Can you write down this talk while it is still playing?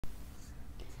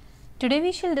Today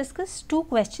we shall discuss two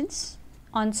questions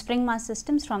on spring mass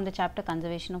systems from the chapter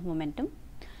Conservation of Momentum.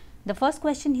 The first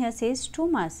question here says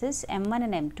two masses m1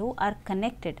 and m2 are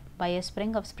connected by a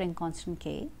spring of spring constant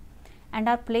K and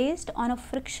are placed on a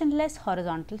frictionless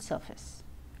horizontal surface.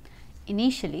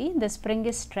 Initially, the spring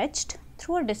is stretched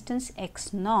through a distance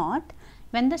x0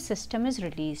 when the system is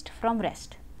released from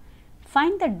rest.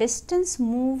 Find the distance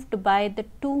moved by the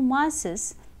two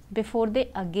masses before they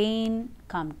again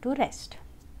come to rest.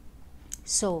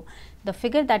 So, the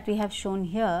figure that we have shown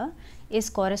here is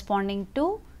corresponding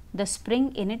to the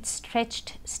spring in its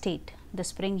stretched state. The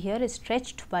spring here is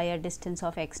stretched by a distance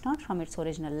of x0 from its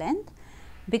original length,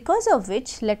 because of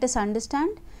which let us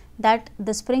understand that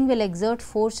the spring will exert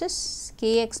forces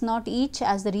kx0 each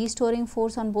as the restoring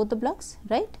force on both the blocks,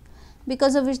 right,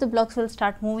 because of which the blocks will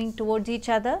start moving towards each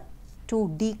other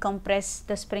to decompress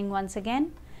the spring once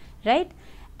again, right.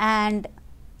 And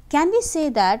can we say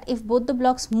that if both the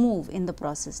blocks move in the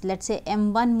process, let us say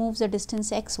m1 moves a distance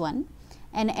x1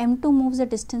 and m2 moves a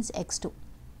distance x2,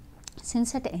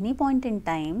 since at any point in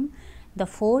time the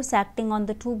force acting on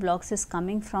the two blocks is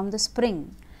coming from the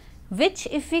spring, which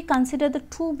if we consider the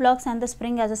two blocks and the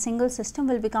spring as a single system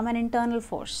will become an internal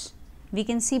force. We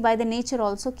can see by the nature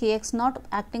also kx0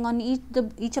 acting on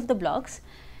each of the blocks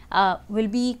will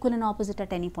be equal and opposite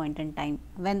at any point in time.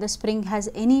 When the spring has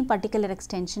any particular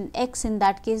extension x, in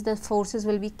that case the forces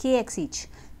will be kx each,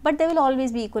 but they will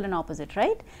always be equal and opposite,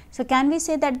 right. So, can we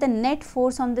say that the net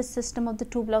force on this system of the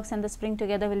two blocks and the spring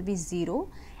together will be 0,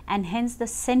 and hence the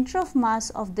center of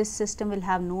mass of this system will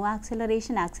have no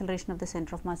acceleration of the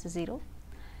center of mass is 0.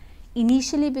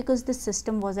 Initially, because this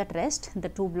system was at rest, the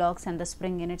two blocks and the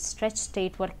spring in its stretched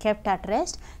state were kept at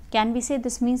rest. Can we say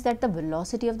this means that the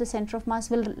velocity of the center of mass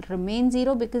will remain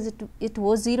 0, because it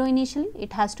was 0 initially,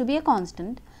 it has to be a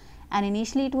constant, and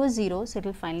initially it was 0, so it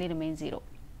will finally remain 0.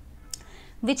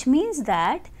 Which means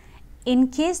that in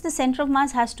case the center of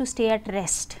mass has to stay at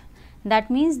rest,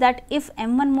 that means that if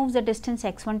m1 moves the distance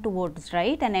x1 towards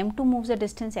right and m2 moves the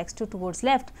distance x2 towards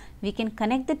left, we can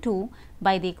connect the two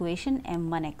by the equation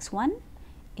m1 x1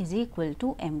 is equal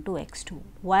to m2 x2.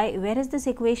 Where is this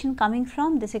equation coming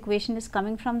from? This equation is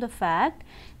coming from the fact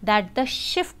that the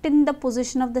shift in the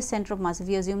position of the center of mass, if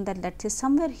we assume that let us say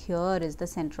somewhere here is the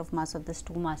center of mass of this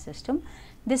two mass system,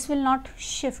 this will not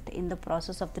shift in the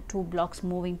process of the two blocks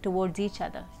moving towards each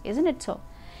other, isn't it so?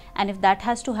 And if that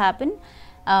has to happen,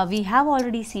 we have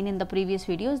already seen in the previous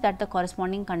videos that the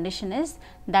corresponding condition is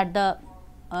that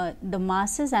the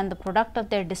masses and the product of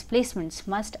their displacements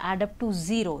must add up to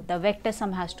 0. The vector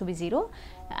sum has to be 0,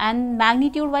 and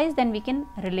magnitude wise then we can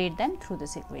relate them through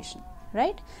this equation,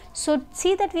 right. So,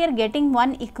 see that we are getting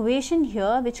one equation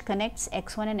here which connects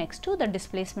x1 and x2, the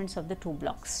displacements of the two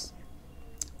blocks.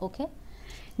 Okay.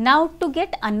 Now, to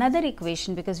get another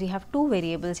equation, because we have two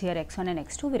variables here x1 and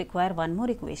x2, we require one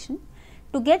more equation.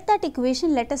 To get that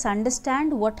equation, let us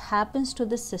understand what happens to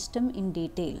the system in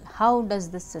detail. How does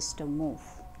the system move?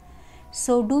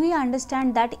 So, do we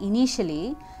understand that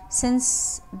initially,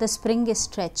 since the spring is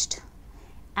stretched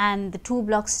and the two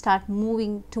blocks start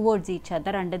moving towards each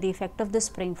other under the effect of the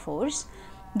spring force,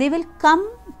 they will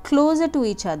come closer to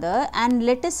each other, and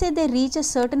let us say they reach a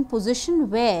certain position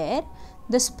where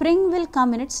the spring will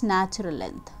come in its natural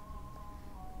length.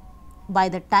 By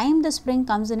the time the spring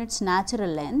comes in its natural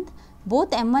length,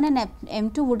 both m1 and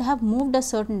m2 would have moved a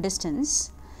certain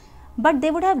distance, but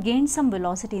they would have gained some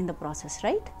velocity in the process,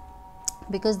 right,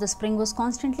 because the spring was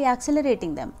constantly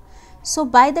accelerating them. So,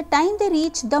 by the time they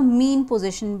reach the mean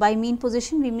position, by mean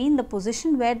position we mean the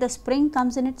position where the spring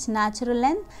comes in its natural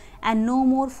length and no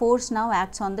more force now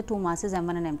acts on the two masses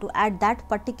m1 and m2. At that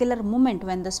particular moment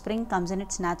when the spring comes in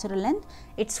its natural length,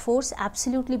 its force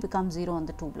absolutely becomes 0 on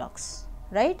the two blocks,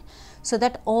 right. So,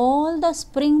 that all the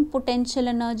spring potential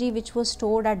energy which was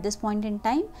stored at this point in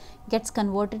time gets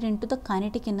converted into the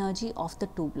kinetic energy of the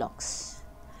two blocks.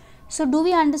 So, do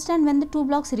we understand when the two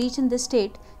blocks reach in this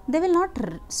state, they will not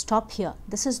stop here.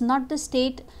 This is not the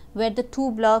state where the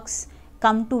two blocks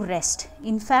come to rest.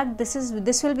 In fact, this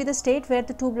will be the state where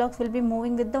the two blocks will be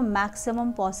moving with the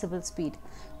maximum possible speed.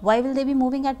 Why will they be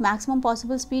moving at maximum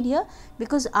possible speed here?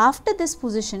 Because after this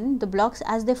position, the blocks,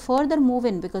 as they further move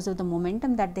in because of the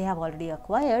momentum that they have already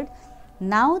acquired,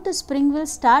 now the spring will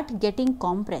start getting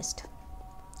compressed,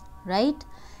 right.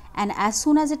 And as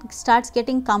soon as it starts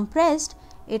getting compressed,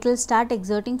 it will start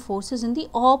exerting forces in the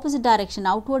opposite direction,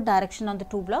 outward direction on the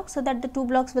two blocks, so that the two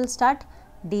blocks will start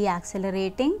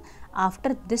deaccelerating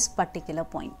after this particular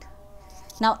point.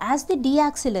 Now, as they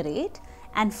deaccelerate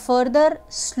and further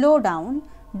slow down,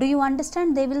 do you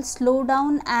understand they will slow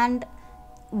down, and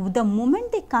the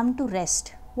moment they come to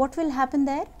rest, what will happen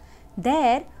there?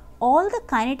 There all the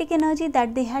kinetic energy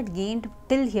that they had gained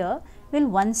till here will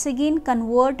once again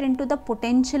convert into the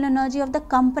potential energy of the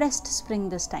compressed spring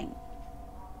this time,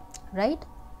 right?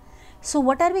 So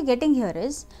what are we getting here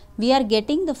is, we are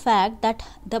getting the fact that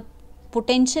the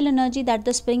potential energy that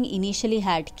the spring initially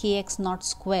had, kx naught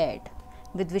squared,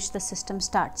 with which the system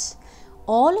starts,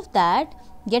 all of that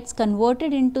gets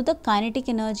converted into the kinetic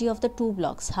energy of the two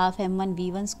blocks, half m1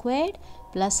 v1 squared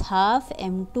plus half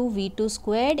m2 v2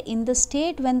 squared in the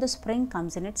state when the spring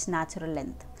comes in its natural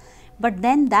length. But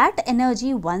then that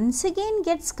energy once again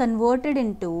gets converted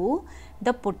into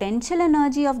the potential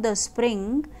energy of the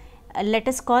spring. Let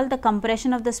us call the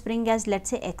compression of the spring as,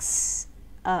 let's say, x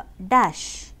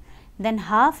dash. Then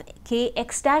half k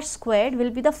x dash squared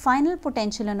will be the final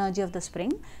potential energy of the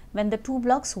spring when the two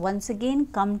blocks once again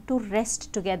come to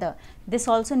rest together. This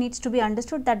also needs to be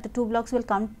understood, that the two blocks will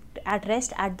come at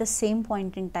rest at the same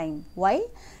point in time. Why?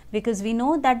 Because we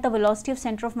know that the velocity of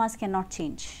center of mass cannot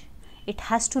change. It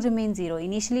has to remain 0.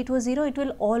 Initially it was 0, it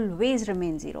will always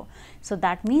remain 0. So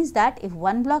that means that if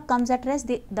one block comes at rest,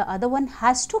 the other one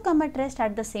has to come at rest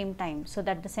at the same time, so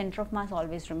that the center of mass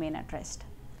always remain at rest,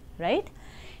 right?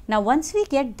 Now once we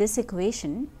get this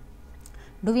equation,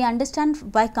 do we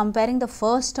understand, by comparing the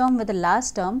first term with the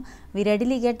last term, we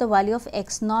readily get the value of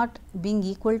x naught being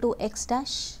equal to x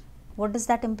dash. What does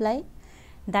that imply?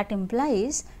 That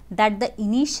implies that the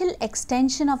initial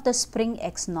extension of the spring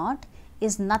x naught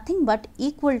is nothing but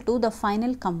equal to the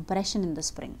final compression in the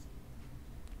spring,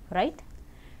 right?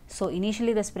 So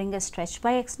initially the spring is stretched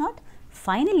by x naught,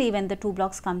 finally when the two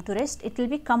blocks come to rest, it will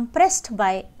be compressed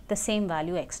by the same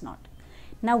value x naught.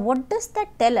 Now what does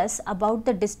that tell us about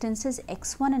the distances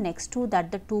x1 and x2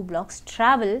 that the two blocks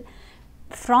travel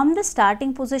from the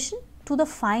starting position to the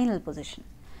final position?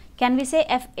 Can we say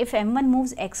if m1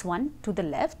 moves x1 to the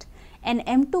left and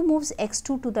m2 moves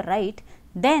x2 to the right,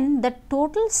 then the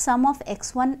total sum of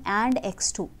x1 and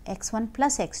x2, x1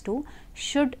 plus x2,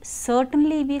 should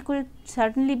certainly be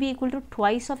equal to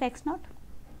twice of x naught.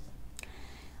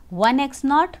 One x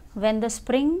naught when the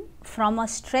spring from a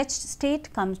stretched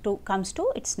state comes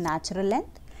to its natural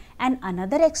length, and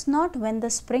another x naught when the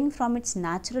spring from its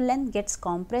natural length gets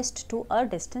compressed to a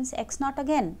distance x naught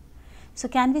again. So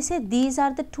can we say these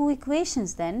are the two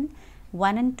equations then,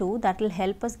 1 and 2, that will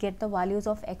help us get the values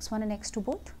of x1 and x2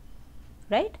 both,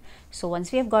 right? So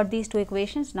once we have got these two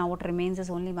equations, now what remains is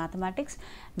only mathematics.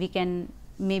 We can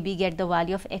maybe get the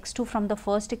value of x2 from the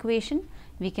first equation.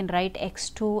 We can write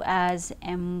x2 as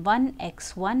m1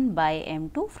 x1 by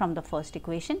m2 from the first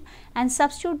equation, and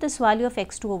substitute this value of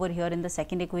x2 over here in the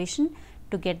second equation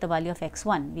to get the value of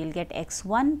x1. We will get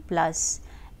x1 plus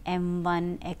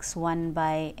m1 x1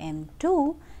 by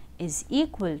m2 is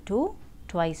equal to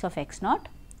twice of x naught,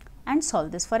 and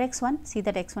solve this for x1. See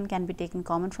that x1 can be taken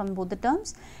common from both the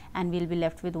terms, and we will be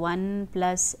left with 1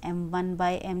 plus m1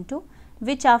 by m2,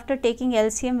 which after taking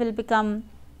LCM will become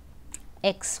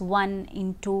x1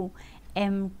 into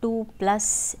m2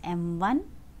 plus m1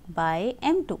 by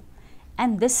m2,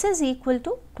 and this is equal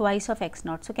to twice of x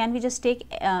naught. So can we just take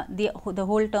the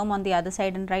whole term on the other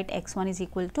side and write x1 is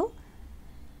equal to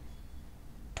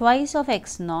twice of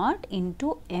x naught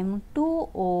into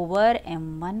m2 over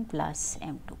m1 plus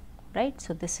m2, right?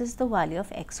 So this is the value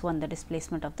of x1, the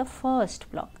displacement of the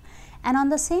first block. And on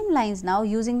the same lines now,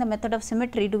 using the method of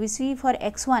symmetry, do we see for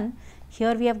x1,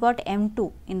 here we have got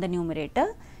m2 in the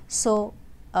numerator. So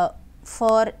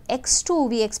for x2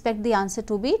 we expect the answer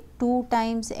to be 2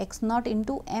 times x naught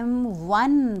into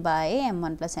m1 by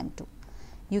m1 plus m2.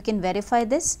 You can verify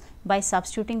this by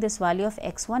substituting this value of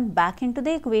x1 back into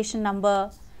the equation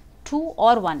number 2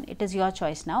 or 1, it is your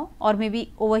choice now, or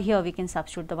maybe over here we can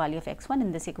substitute the value of x1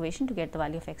 in this equation to get the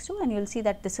value of x2, and you will see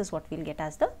that this is what we will get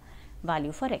as the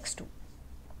value for x2.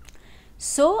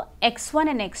 So x1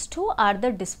 and x2 are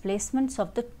the displacements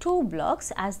of the two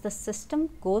blocks as the system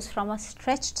goes from a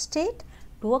stretched state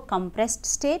to a compressed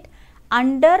state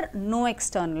under no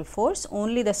external force,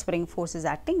 only the spring force is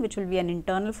acting, which will be an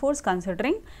internal force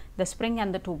considering the spring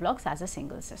and the two blocks as a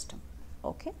single system.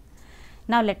 Okay.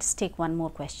 Now let us take one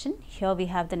more question. Here we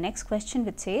have the next question,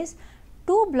 which says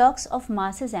two blocks of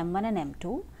masses m1 and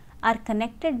m2 are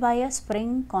connected by a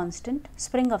spring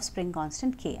of spring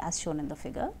constant k as shown in the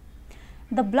figure.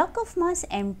 The block of mass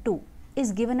m2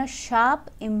 is given a sharp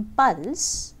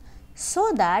impulse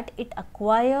so that it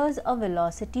acquires a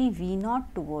velocity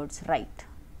v0 towards right.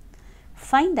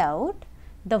 Find out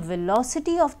the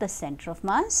velocity of the center of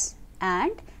mass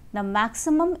and the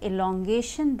maximum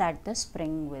elongation that the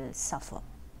spring will suffer.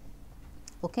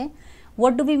 Okay.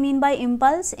 What do we mean by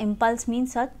impulse? Impulse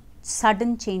means a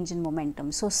sudden change in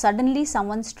momentum. So suddenly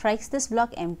someone strikes this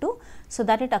block M2 so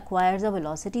that it acquires a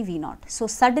velocity v0. So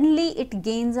suddenly it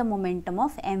gains a momentum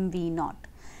of mv0.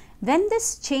 When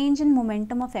this change in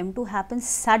momentum of M2 happens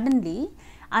suddenly,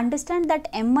 understand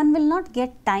that M1 will not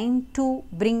get time to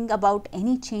bring about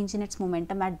any change in its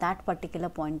momentum at that particular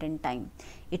point in time.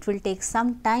 It will take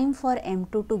some time for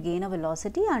M2 to gain a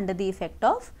velocity under the effect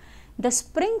of the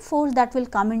spring force that will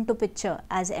come into picture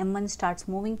as M1 starts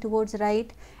moving towards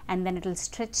right, and then it will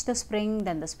stretch the spring,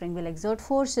 then the spring will exert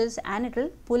forces and it will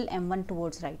pull M1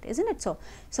 towards right, isn't it so?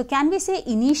 So can we say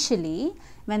initially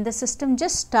when the system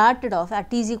just started off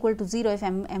at t is equal to 0, if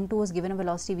M2 was given a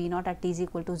velocity v0 at t is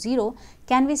equal to 0,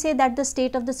 can we say that the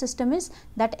state of the system is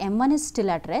that M1 is still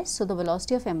at rest, so the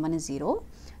velocity of M1 is 0,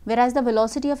 whereas the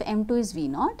velocity of M2 is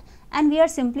v0, and we are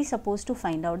simply supposed to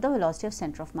find out the velocity of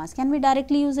center of mass. Can we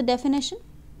directly use the definition?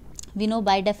 We know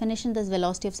by definition this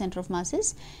velocity of center of mass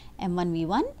is m1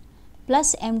 v1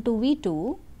 plus m2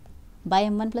 v2 by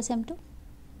m1 plus m2.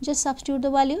 Just substitute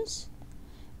the values.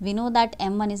 We know that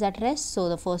m1 is at rest, so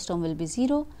the first term will be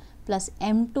 0 plus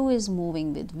m2 is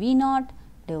moving with v0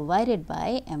 divided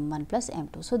by m1 plus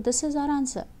m2. So this is our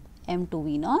answer. m2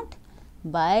 v0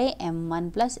 by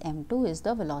m1 plus m2 is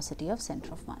the velocity of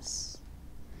center of mass.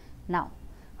 Now,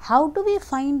 how do we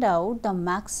find out the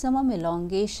maximum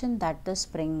elongation that the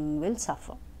spring will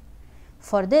suffer?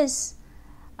 For this,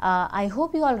 I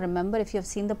hope you all remember, if you have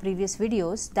seen the previous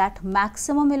videos, that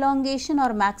maximum elongation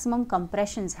or maximum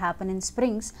compressions happen in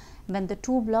springs when the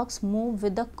two blocks move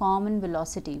with the common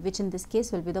velocity, which in this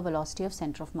case will be the velocity of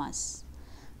center of mass.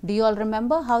 Do you all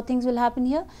remember how things will happen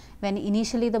here? When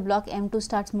initially the block M2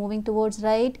 starts moving towards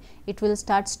right, it will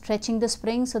start stretching the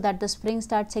spring so that the spring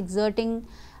starts exerting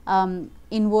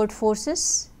inward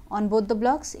forces on both the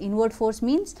blocks. Inward force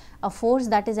means a force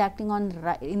that is acting on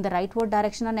in the rightward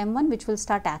direction on M1, which will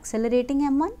start accelerating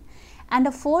M1, and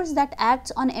a force that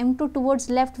acts on M2 towards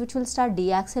left, which will start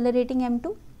deaccelerating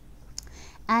M2.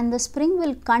 And the spring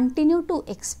will continue to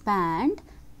expand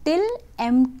till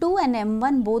M2 and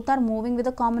M1 both are moving with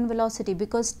a common velocity,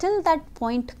 because till that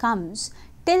point comes,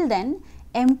 till then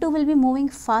M2 will be moving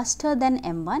faster than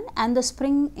M1 and the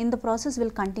spring in the process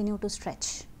will continue to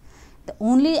stretch.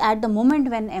 Only at the moment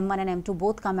when M1 and M2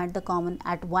 both come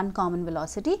at one common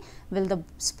velocity will the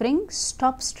spring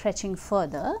stop stretching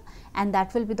further, and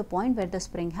that will be the point where the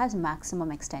spring has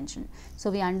maximum extension. So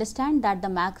we understand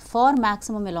that for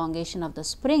maximum elongation of the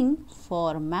spring,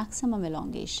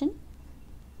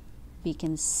 we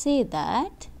can say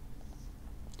that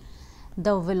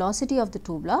the velocity of the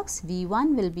two blocks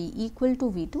v1 will be equal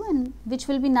to v2, and which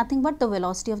will be nothing but the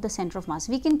velocity of the center of mass.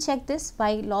 We can check this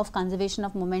by law of conservation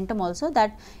of momentum also,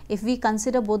 that if we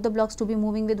consider both the blocks to be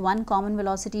moving with one common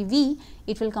velocity v,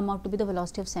 it will come out to be the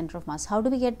velocity of center of mass. How do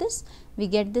we get this? We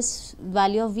get this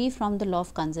value of v from the law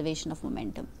of conservation of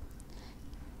momentum.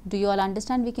 Do you all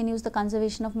understand we can use the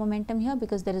conservation of momentum here,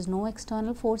 because there is no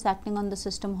external force acting on the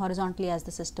system horizontally as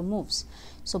the system moves.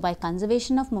 So by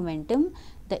conservation of momentum,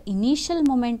 the initial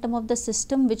momentum of the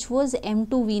system, which was m2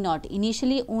 v0,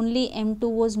 initially only m2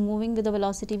 was moving with the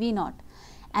velocity v0,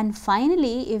 and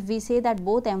finally if we say that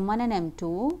both m1 and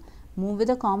m2 move with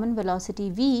a common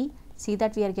velocity v, see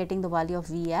that we are getting the value of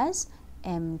v as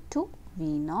m2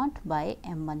 v0 by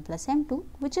m1 plus m2,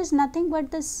 which is nothing but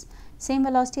this same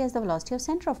velocity as the velocity of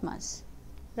center of mass,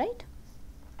 right?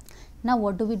 Now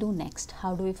what do we do next?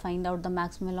 How do we find out the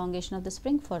maximum elongation of the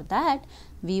spring? For that,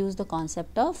 we use the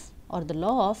concept of, or the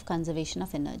law of conservation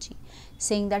of energy,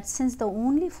 saying that since the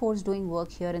only force doing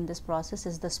work here in this process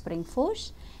is the spring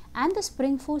force, and the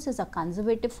spring force is a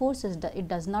conservative force, it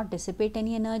does not dissipate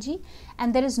any energy,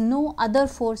 and there is no other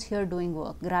force here doing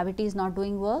work. Gravity is not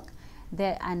doing work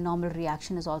there, and normal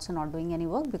reaction is also not doing any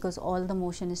work, because all the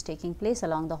motion is taking place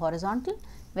along the horizontal,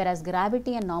 whereas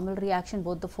gravity and normal reaction,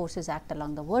 both the forces act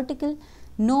along the vertical.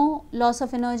 No loss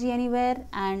of energy anywhere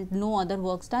and no other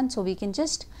works done. So we can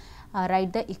just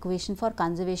write the equation for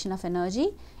conservation of energy.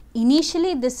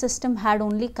 Initially this system had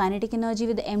only kinetic energy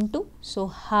with m2, so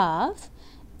half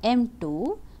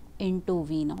m2 into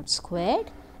v0 squared,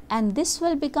 and this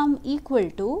will become equal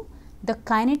to the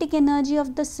kinetic energy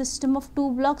of the system of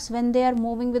two blocks when they are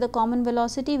moving with a common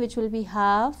velocity, which will be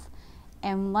half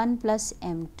m1 plus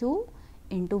m2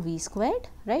 into v squared,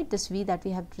 right? This v that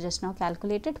we have just now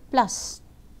calculated, plus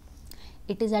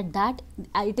it is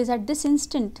at this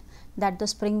instant that the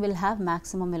spring will have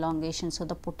maximum elongation. So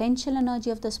the potential energy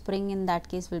of the spring in that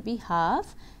case will be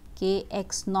half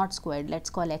kx0 squared. Let's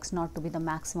call x0 to be the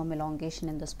maximum elongation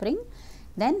in the spring.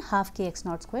 Then half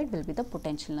kx0 squared will be the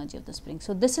potential energy of the spring.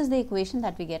 So this is the equation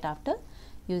that we get after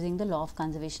using the law of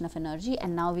conservation of energy,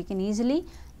 and now we can easily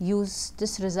use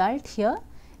this result here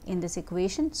in this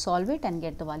equation, solve it and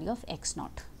get the value of x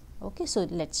naught. Okay, so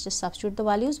let's just substitute the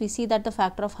values. We see that the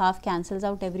factor of half cancels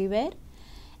out everywhere,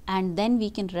 and then we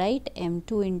can write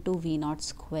m2 into v naught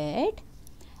squared.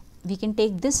 We can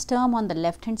take this term on the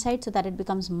left hand side so that it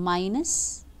becomes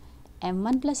minus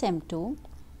m1 plus m2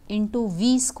 into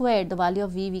v squared. The value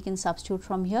of v we can substitute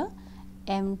from here,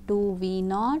 m2 v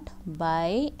naught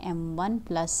by m1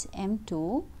 plus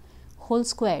m2 whole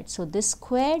squared. So this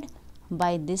squared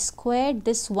by this squared,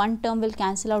 this one term will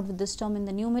cancel out with this term in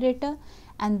the numerator,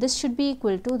 and this should be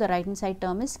equal to, the right hand side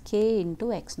term is k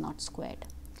into x naught squared.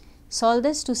 Solve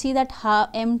this to see that how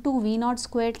m2 v naught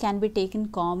squared can be taken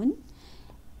common.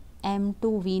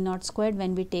 m2 v naught squared,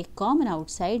 when we take common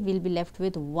outside, we will be left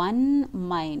with 1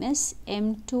 minus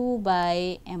m2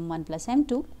 by m1 plus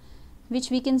m2, which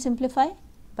we can simplify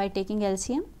by taking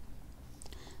LCM,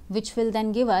 which will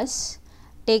then give us,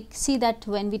 see that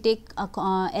when we take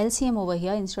LCM over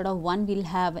here, instead of 1 we will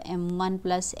have m1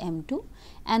 plus m2,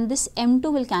 and this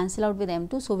m2 will cancel out with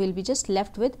m2, so we will be just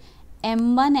left with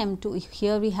m1 m2.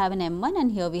 Here we have an m1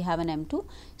 and here we have an m2,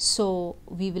 so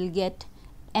we will get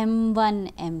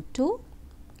m1 m2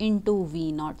 into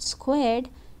v naught squared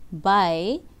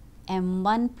by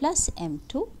m1 plus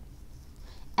m2,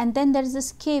 and then there is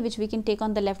this k which we can take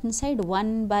on the left hand side,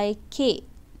 1 by k,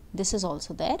 this is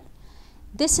also there.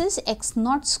 This is x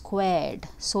naught squared.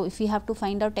 So if we have to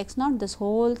find out x naught, this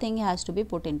whole thing has to be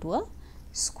put into a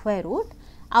square root,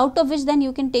 out of which then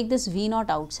you can take this v naught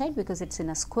outside because it's in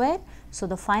a square. So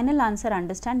the final answer,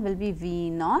 understand, will be v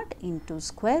naught into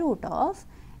square root of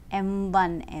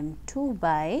m1 m2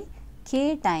 by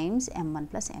k times m1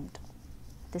 plus m2.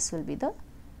 This will be the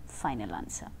final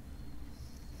answer.